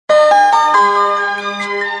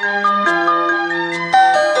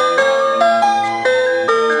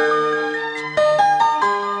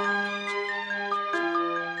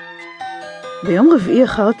רביעי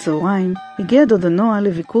אחר הצהריים הגיעה דודה נועה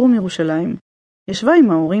לביקור מירושלים. ישבה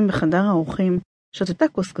עם ההורים בחדר האורחים, שתתה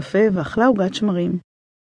כוס קפה ואכלה עוגת שמרים.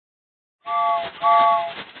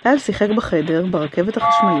 טל שיחק בחדר ברכבת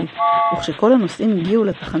החשמלית, וכשכל הנוסעים הגיעו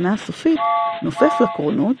לתחנה הסופית, נופף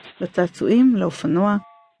לקרונות, לצעצועים, לאופנוע,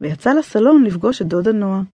 ויצא לסלון לפגוש את דודה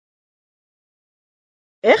נועה.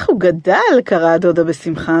 איך הוא גדל, קראה דודה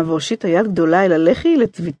בשמחה, והושיטה יד גדולה אל הלחי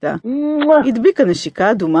לצביתה. הדביקה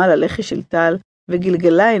נשיקה אדומה על הלחי של טל,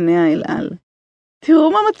 וגלגלה עיניה אל על.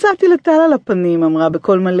 תראו מה מצאתי לטל על הפנים, אמרה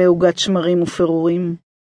בקול מלא עוגת שמרים ופירורים.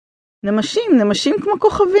 נמשים כמו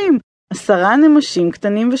כוכבים, 10 נמשים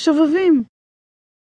קטנים ושובבים.